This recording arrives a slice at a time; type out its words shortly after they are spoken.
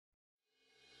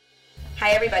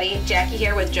Hi everybody, Jackie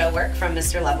here with Joe Work from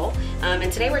Mr.Level,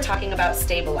 and today we're talking about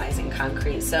stabilizing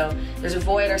concrete. So there's a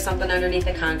void or something underneath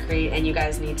the concrete and you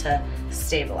guys need to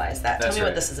stabilize that. Tell me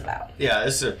what this is about. Yeah,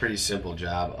 this is a pretty simple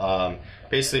job.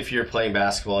 Basically, if you're playing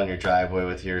basketball in your driveway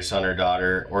with your son or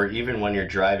daughter, or even when you're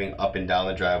driving up and down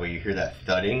the driveway, you hear that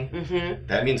thudding,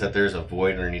 that means that there's a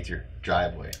void underneath your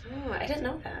driveway. Oh, I didn't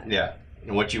know that. Yeah,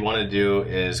 and what you want to do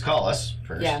is call us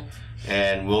first,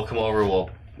 and we'll come over, we'll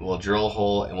drill a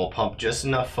hole and we'll pump just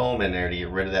enough foam in there to get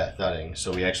rid of that thudding.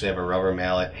 So we actually have a rubber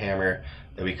mallet hammer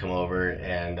that we come over,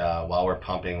 and while we're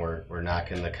pumping, we're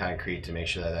knocking the concrete to make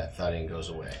sure that that thudding goes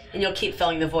away. And you'll keep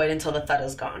filling the void until the thud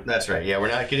is gone. That's right. Yeah, we're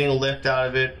not getting a lift out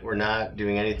of it. We're not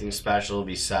doing anything special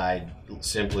beside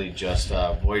simply just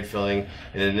void filling.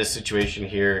 And in this situation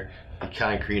here, the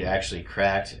concrete actually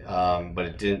cracked, but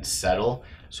it didn't settle.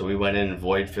 So we went in and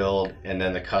void filled, and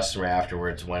then the customer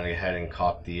afterwards went ahead and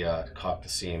caulked the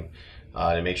seam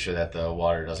to make sure that the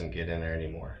water doesn't get in there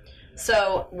anymore.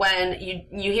 So when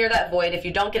you hear that void, if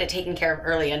you don't get it taken care of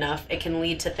early enough, it can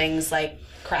lead to things like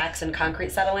cracks and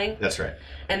concrete settling. That's right.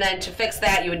 And then to fix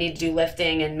that, you would need to do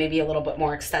lifting and maybe a little bit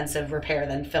more extensive repair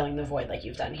than filling the void like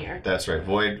you've done here. That's right.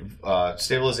 Void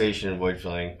stabilization and void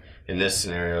filling in this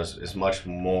scenario is much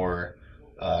more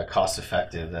cost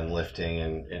effective than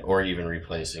lifting or even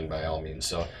replacing, by all means.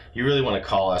 So you really want to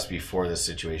call us before this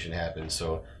situation happens,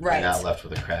 so you're not left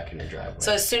with a crack in your driveway.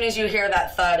 So as soon as you hear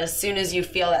that thud, as soon as you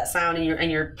feel that sound,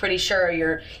 and you're pretty sure,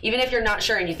 even if you're not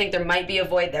sure and you think there might be a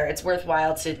void there, it's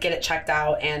worthwhile to get it checked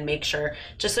out and make sure,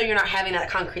 just so you're not having that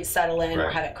concrete settle in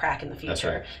or have it crack in the future. That's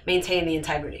right. Maintain the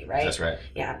integrity, right? That's right.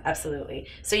 Yeah, absolutely.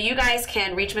 So you guys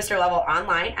can reach Mr. Level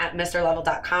online at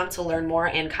mrlevel.com to learn more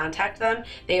and contact them.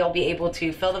 They'll be able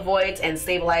to fill the voids and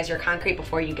stabilize your concrete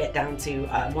before you get down to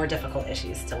more difficult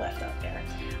issues to lift up there.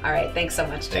 All right, thanks so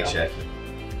much, Joe. Thanks, Jackie.